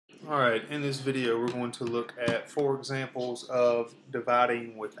Alright, in this video we're going to look at 4 examples of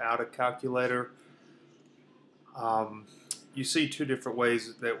dividing without a calculator. You see 2 different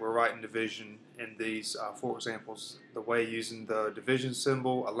ways that we're writing division in these 4 examples. The way using the division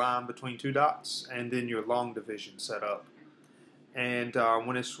symbol, a line between 2 dots, and then your long division setup. And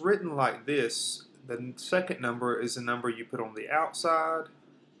when it's written like this, the second number is the number you put on the outside,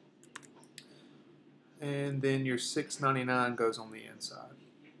 and then your 699 goes on the inside.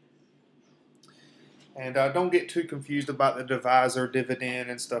 And don't get too confused about the divisor, dividend,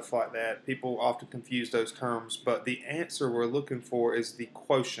 and stuff like that. People often confuse those terms, but the answer we're looking for is the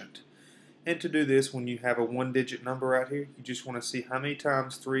quotient. And to do this, when you have a one-digit number right here, you just want to see how many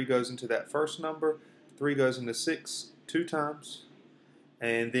times 3 goes into that first number. 3 goes into 6 2 times.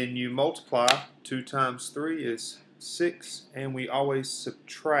 And then you multiply. 2 times 3 is 6, and we always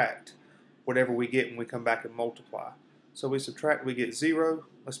subtract whatever we get when we come back and multiply. So we subtract, we get 0.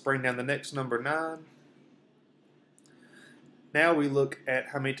 Let's bring down the next number, 9. Now we look at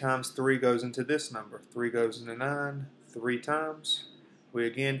how many times 3 goes into this number. 3 goes into 9 3 times. We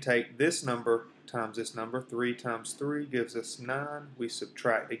again take this number times this number. 3 times 3 gives us 9. We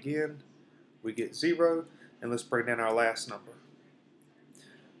subtract again. We get 0. And let's bring down our last number,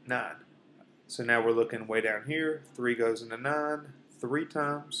 9. So now we're looking way down here. 3 goes into 9 3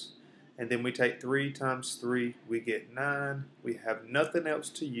 times. And then we take 3 times 3. We get 9. We have nothing else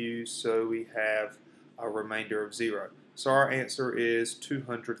to use, so we have a remainder of 0. So our answer is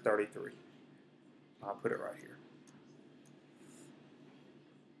 233. I'll put it right here.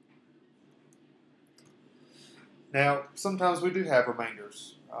 Now, sometimes we do have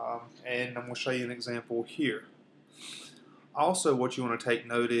remainders, and I'm going to show you an example here. Also, what you want to take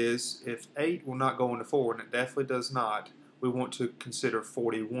note is if 8 will not go into 4, and it definitely does not, we want to consider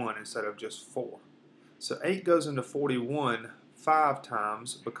 41 instead of just 4. So 8 goes into 41 5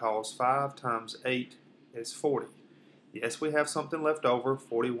 times because 5 times 8 is 40. Yes, we have something left over.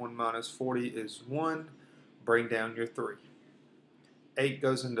 41 minus 40 is 1. Bring down your 3. 8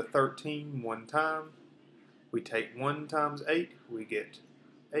 goes into 13 one time. We take 1 times 8. We get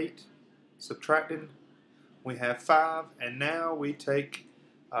 8. Subtracting, we have 5. And now we take,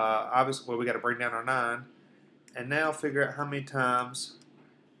 obviously, well, we got to bring down our 9. And now figure out how many times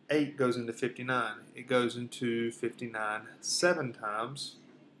 8 goes into 59. It goes into 59 7 times.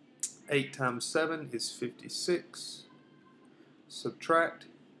 8 times 7 is 56. Subtract,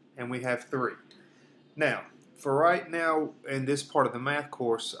 and we have 3. Now, for right now in this part of the math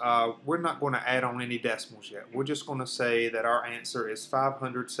course, we're not going to add on any decimals yet. We're just going to say that our answer is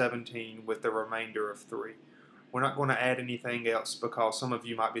 517 with the remainder of 3. We're not going to add anything else because some of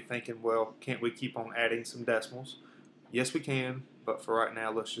you might be thinking, well, can't we keep on adding some decimals? Yes, we can, but for right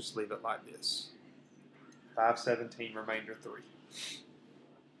now, let's just leave it like this. 517, remainder 3.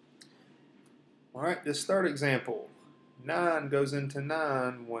 All right, this third example. 9 goes into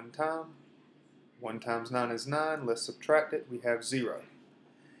 9 one time. 1 times 9 is 9. Let's subtract it. We have 0.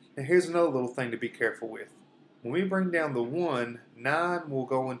 Now here's another little thing to be careful with. When we bring down the 1, 9 will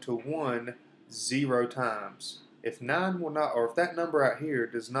go into 1 0 times. If 9 will not, or if that number out here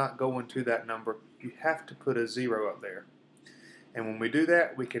does not go into that number, you have to put a 0 up there. And when we do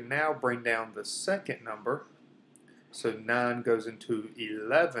that, we can now bring down the second number. So 9 goes into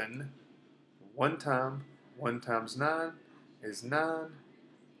 11 one time. 1 times 9 is 9.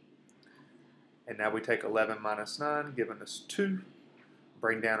 And now we take 11 minus 9, giving us 2.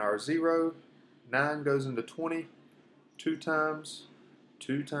 Bring down our 0. 9 goes into 20 2 times.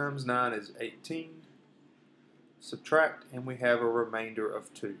 2 times 9 is 18. Subtract, and we have a remainder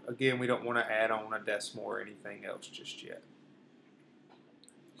of 2. Again, we don't want to add on a decimal or anything else just yet.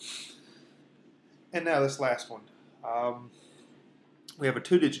 And now this last one. We have a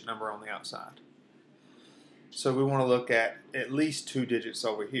 2-digit number on the outside. So we want to look at least 2 digits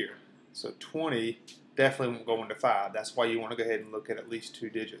over here. So 20 definitely won't go into 5. That's why you want to go ahead and look at least 2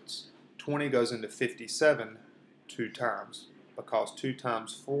 digits. 20 goes into 57 2 times because 2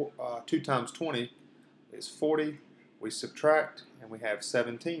 times 20 is 40. We subtract, and we have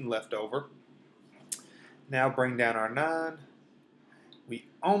 17 left over. Now bring down our 9. We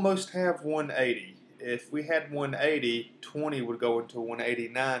almost have 180. If we had 180, 20 would go into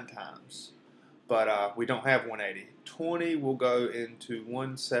 189 times. But we don't have 180. 20 will go into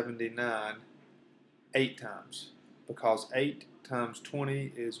 179 8 times because 8 times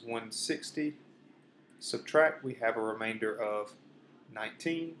 20 is 160. Subtract, we have a remainder of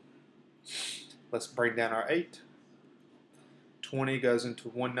 19. Let's bring down our 8. 20 goes into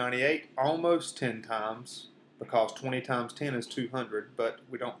 198 almost 10 times because 20 times 10 is 200, but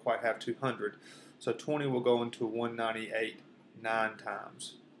we don't quite have 200. So 20 will go into 198 9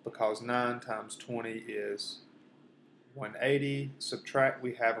 times. because 9 times 20 is 180. Subtract,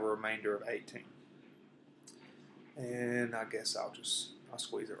 we have a remainder of 18. And I guess I'll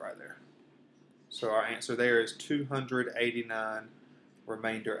squeeze it right there. So our answer there is 289,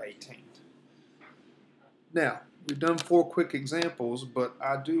 remainder 18. Now, we've done 4 quick examples, but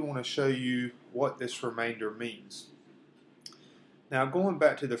I do want to show you what this remainder means. Now, going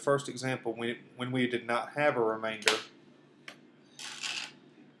back to the first example, when we did not have a remainder,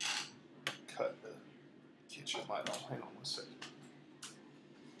 cut the kitchen light off. Hang on one second.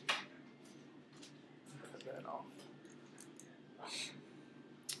 Cut that off.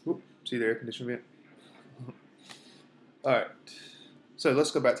 Oop, see the air conditioning vent? Alright, so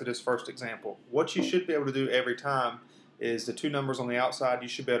let's go back to this first example. What you should be able to do every time is the 2 numbers on the outside, you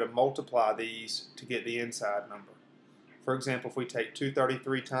should be able to multiply these to get the inside number. For example, if we take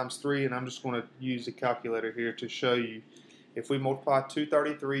 233 times 3, and I'm just going to use the calculator here to show you, if we multiply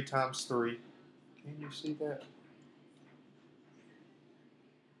 233 times 3, can you see that?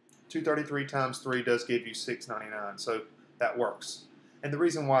 233 times 3 does give you 699, so that works. And the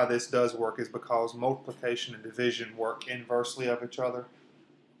reason why this does work is because multiplication and division work inversely of each other,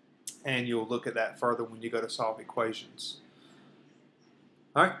 and you'll look at that further when you go to solve equations.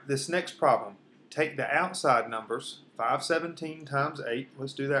 Alright, this next problem. Take the outside numbers, 517 times 8.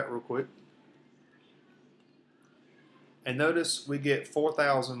 Let's do that real quick. And notice we get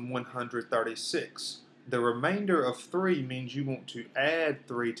 4,136. The remainder of 3 means you want to add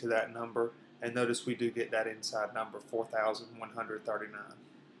 3 to that number, and notice we do get that inside number, 4,139.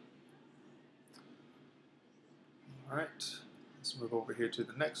 Alright, let's move over here to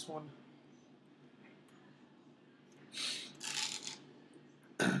the next one.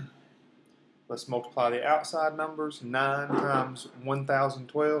 Let's multiply the outside numbers. 9 times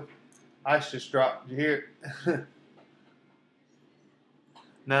 1,012. Ice just dropped. Did you hear it?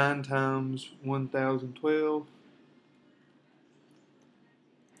 9 times 1,012.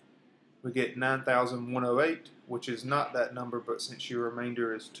 We get 9,108, which is not that number, but since your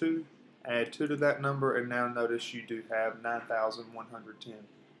remainder is 2, add 2 to that number, and now notice you do have 9,110.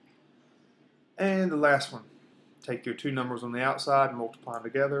 And the last one. Take your 2 numbers on the outside and multiply them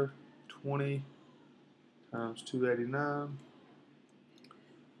together. 20 times 289,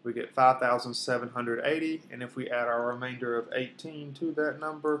 we get 5,780, and if we add our remainder of 18 to that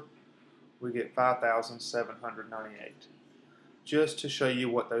number, we get 5,798. Just to show you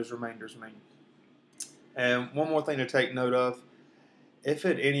what those remainders mean. And one more thing to take note of, if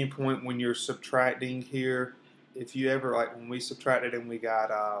at any point when you're subtracting here, if you ever, like when we subtracted and we got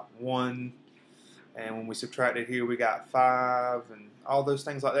 1, and when we subtracted here we got 5, and all those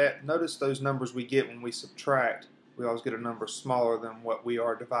things like that, notice those numbers we get when we subtract, we always get a number smaller than what we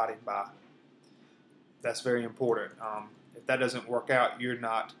are dividing by. That's very important. If that doesn't work out, you're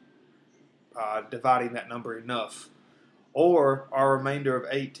not dividing that number enough. Or our remainder of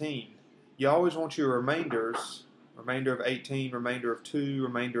 18. You always want your remainders, remainder of 18, remainder of 2,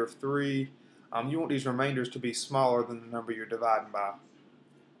 remainder of 3, you want these remainders to be smaller than the number you're dividing by.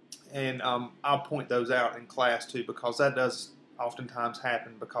 And I'll point those out in class too, because that does oftentimes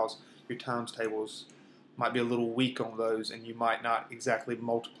happen because your times tables might be a little weak on those, and you might not exactly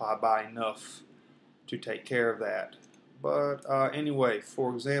multiply by enough to take care of that. But anyway,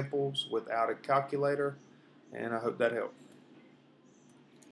 4 examples without a calculator, and I hope that helped.